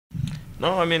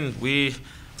No, I mean, I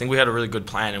think we had a really good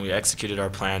plan, and we executed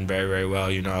our plan very, very well.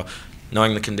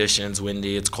 Knowing the conditions,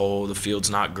 windy, it's cold, the field's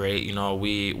not great.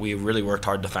 We really worked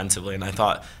hard defensively, and I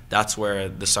thought that's where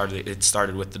it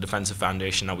started with the defensive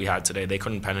foundation that we had today. They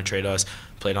couldn't penetrate us,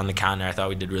 played on the counter. I thought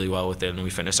we did really well with it, and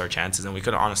we finished our chances. And we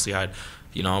could have honestly had,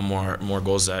 more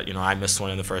goals that, I missed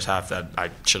one in the first half that I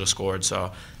should have scored.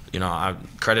 So,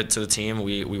 credit to the team.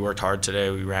 We worked hard today.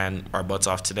 We ran our butts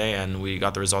off today, and we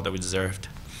got the result that we deserved.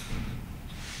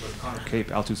 With Connor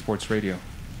Cape, Altitude Sports Radio.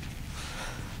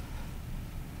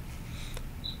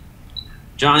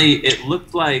 Johnny, it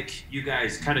looked like you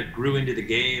guys kind of grew into the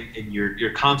game, and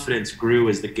your confidence grew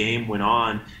as the game went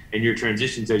on, and your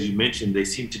transitions, as you mentioned, they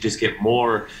seemed to just get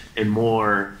more and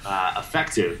more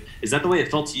effective. Is that the way it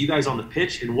felt to you guys on the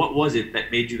pitch, and what was it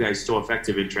that made you guys so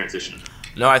effective in transition?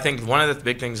 No, I think one of the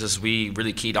big things is we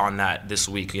really keyed on that this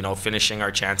week, finishing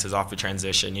our chances off of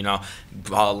transition,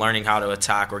 learning how to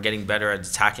attack or getting better at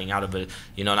attacking out of it,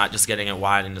 not just getting it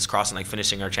wide and just crossing, like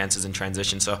finishing our chances in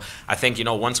transition. So I think,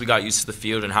 once we got used to the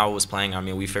field and how it was playing,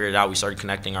 we figured it out. We started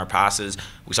connecting our passes.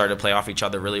 We started to play off each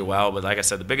other really well. But like I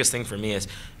said, the biggest thing for me is,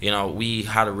 we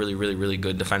had a really, really, really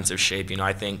good defensive shape.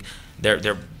 I think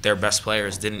their best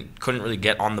players couldn't really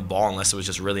get on the ball unless it was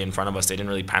just really in front of us. They didn't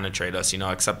really penetrate us,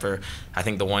 except for I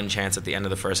think the one chance at the end of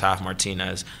the first half,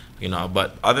 Martinez.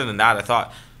 But other than that, I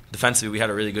thought defensively we had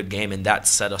a really good game, and that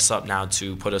set us up now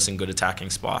to put us in good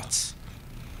attacking spots.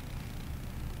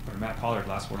 Matt Pollard,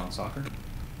 last word on soccer.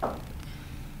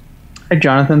 Hi,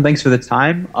 Jonathan. Thanks for the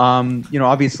time.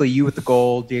 Obviously you with the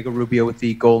goal, Diego Rubio with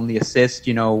the goal and the assist.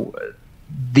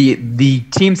 The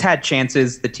teams had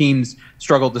chances. The teams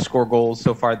struggled to score goals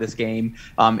so far this game.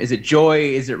 Is it joy?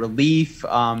 Is it relief?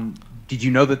 Did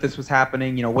you know that this was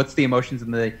happening? What's the emotions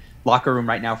in the locker room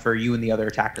right now for you and the other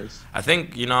attackers? I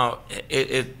think,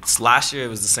 it's last year it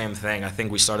was the same thing. I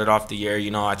think we started off the year,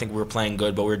 I think we were playing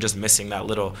good, but we were just missing that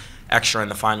little extra in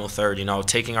the final third,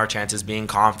 taking our chances, being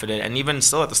confident, and even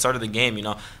still at the start of the game,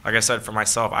 like I said for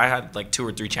myself, I had like 2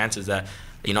 or 3 chances that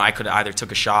I could either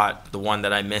took a shot, the one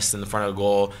that I missed in the front of the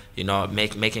goal,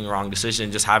 making a wrong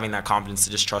decision, just having that confidence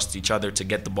to just trust each other to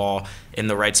get the ball in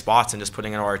the right spots and just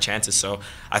putting in our chances. So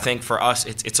I think for us,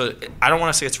 I don't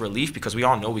want to say it's relief because we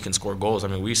all know we can score goals.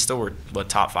 We still were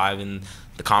top 5 in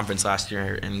the conference last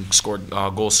year and scored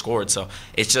goals scored. So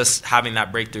it's just having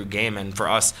that breakthrough game. And for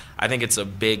us, I think it's a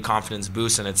big confidence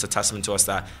boost, and it's a testament to us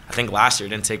that I think last year it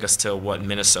didn't take us to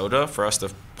Minnesota for us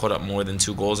to put up more than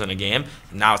 2 goals in a game.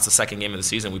 Now it's the second game of the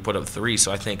season. We put up 3.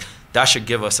 So I think that should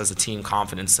give us as a team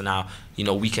confidence to now,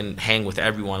 we can hang with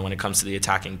everyone when it comes to the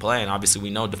attacking play. And obviously we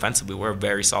know defensively we're a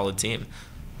very solid team.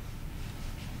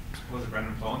 Was it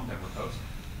Brendan Flowing, Denver Post?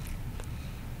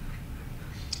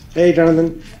 Hey,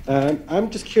 Jonathan. I'm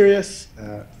just curious,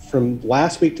 from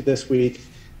last week to this week,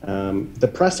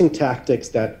 the pressing tactics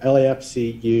that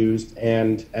LAFC used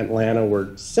and Atlanta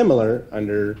were similar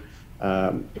under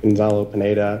Gonzalo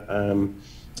Pineda.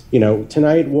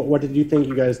 Tonight, what did you think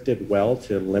you guys did well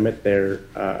to limit their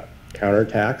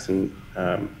counterattacks and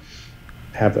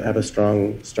have a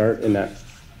strong start in that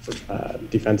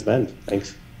defensive end?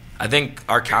 Thanks. I think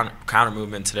our counter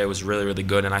movement today was really, really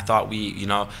good, and I thought we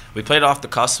played off the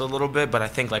cusp a little bit, but I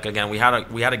think again we had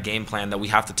a game plan that we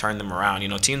have to turn them around.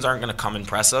 Teams aren't going to come and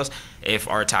press us if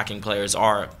our attacking players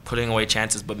are putting away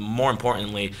chances, but more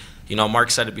importantly, Mark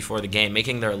said it before the game,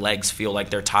 making their legs feel like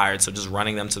they're tired, so just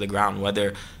running them to the ground,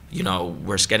 whether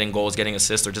we're getting goals, getting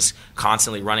assists, or just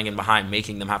constantly running in behind,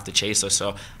 making them have to chase us.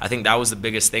 So I think that was the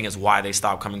biggest thing, is why they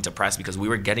stopped coming to press, because we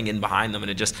were getting in behind them, and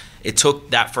it took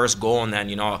that first goal, and then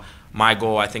my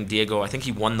goal, I think Diego,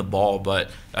 he won the ball,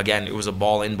 but again, it was a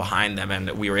ball in behind them,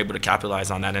 and we were able to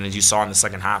capitalize on that. And as you saw in the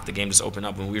second half, the game just opened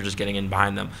up, and we were just getting in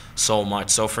behind them so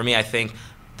much. So for me, I think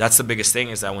that's the biggest thing,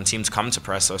 is that when teams come to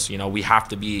press us, we have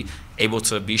to be able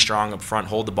to be strong up front,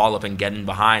 hold the ball up, and get in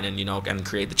behind, and and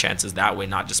create the chances that way,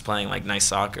 not just playing like nice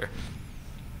soccer.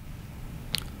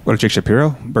 What Jake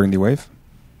Shapiro, Burgundy Wave.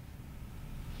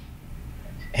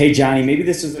 Hey, Johnny, maybe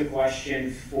this is a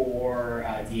question for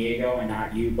Diego and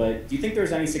not you, but do you think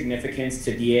there's any significance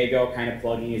to Diego kind of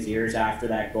plugging his ears after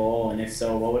that goal? And if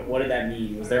so, what did that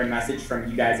mean? Was there a message from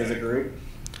you guys as a group?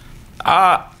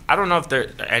 I don't know if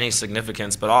there's any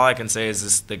significance, but all I can say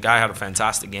is the guy had a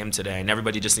fantastic game today, and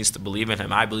everybody just needs to believe in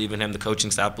him. I believe in him. The coaching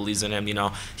staff believes in him.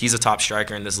 He's a top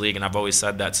striker in this league, and I've always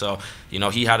said that. So,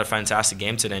 he had a fantastic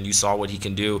game today, and you saw what he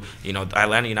can do.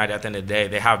 Atlanta United, at the end of the day,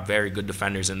 they have very good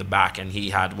defenders in the back, and he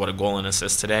had, a goal and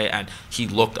assist today, and he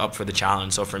looked up for the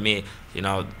challenge. So for me,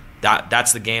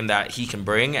 that's the game that he can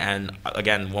bring. And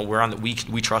again, when we're on we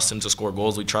trust him to score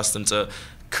goals. We trust him to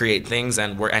create things,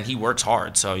 and he works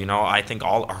hard. So I think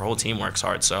our whole team works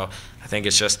hard. So I think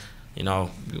it's just you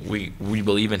know, we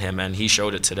believe in him, and he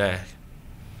showed it today.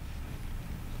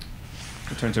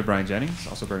 We'll turn to Brian Jennings,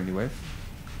 also very New Wave.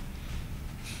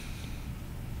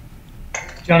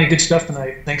 Johnny, good stuff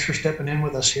tonight. Thanks for stepping in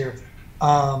with us here.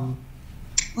 Kind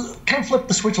of flip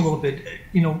the switch a little bit.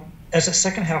 You know, as the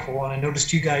second half wore on, I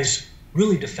noticed you guys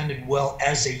really defended well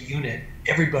as a unit,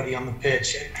 everybody on the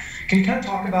pitch. Can you kind of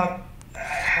talk about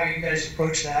how you guys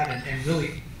approach that and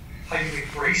really how you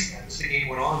embrace that as the game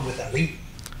went on with that lead?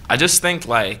 I just think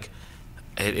like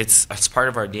it's part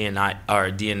of our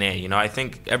DNA. You know, I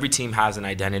think every team has an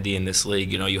identity in this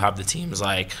league. You know, you have the teams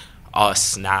like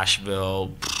us,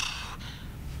 Nashville,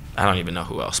 I don't even know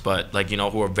who else, but like, you know,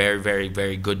 who are very, very,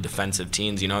 very good defensive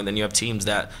teams, you know, and then you have teams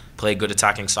that play good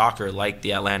attacking soccer like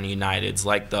the Atlanta Uniteds,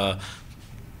 like the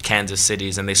Kansas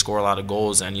Cities, and they score a lot of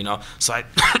goals. And, you know, so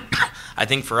I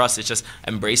think for us, it's just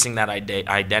embracing that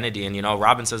identity. And, you know,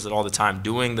 Robin says it all the time,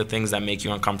 doing the things that make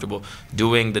you uncomfortable,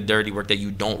 doing the dirty work that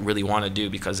you don't really want to do,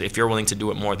 because if you're willing to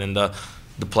do it more than the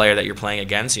player that you're playing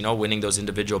against, you know, winning those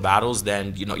individual battles,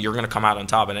 then, you know, you're going to come out on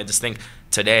top. And I just think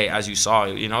today, as you saw,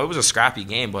 you know, it was a scrappy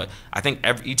game, but I think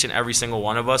each and every single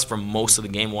one of us for most of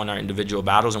the game won our individual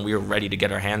battles, and we were ready to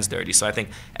get our hands dirty. So I think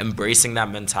embracing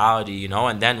that mentality, you know,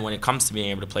 and then when it comes to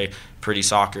being able to play pretty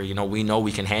soccer, you know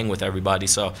we can hang with everybody.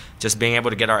 So just being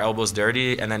able to get our elbows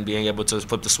dirty and then being able to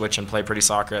flip the switch and play pretty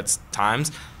soccer at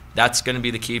times, that's going to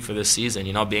be the key for this season,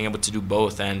 you know, being able to do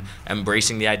both and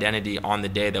embracing the identity on the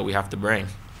day that we have to bring.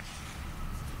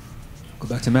 Go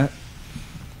back to Matt.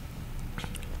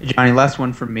 Johnny, last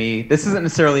one from me. This isn't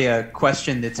necessarily a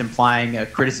question that's implying a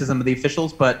criticism of the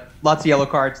officials, but lots of yellow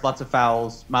cards, lots of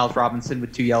fouls. Miles Robinson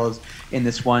with 2 yellows in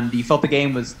this one. Do you felt the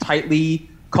game was tightly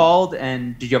called,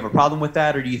 and did you have a problem with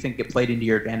that, or do you think it played into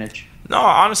your advantage? No,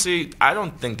 honestly, I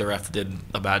don't think the ref did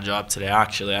a bad job today,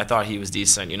 actually. I thought he was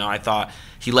decent. You know, I thought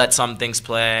he let some things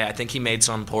play. I think he made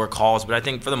some poor calls, but I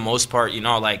think for the most part, you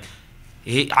know, like,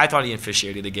 I thought he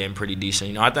officiated the game pretty decent.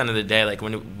 You know, at the end of the day, like,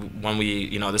 when we,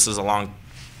 you know, this is a long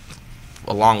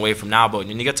way from now, but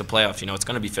when you get to playoffs, you know, it's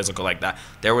going to be physical like that.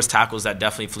 There was tackles that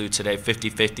definitely flew today,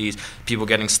 50-50s, people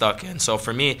getting stuck in. So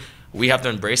for me, we have to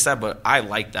embrace that, but I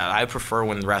like that. I prefer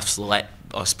when the refs let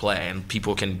us play and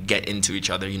people can get into each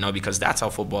other, you know, because that's how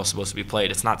football is supposed to be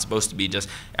played. It's not supposed to be just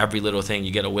every little thing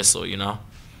you get a whistle, you know.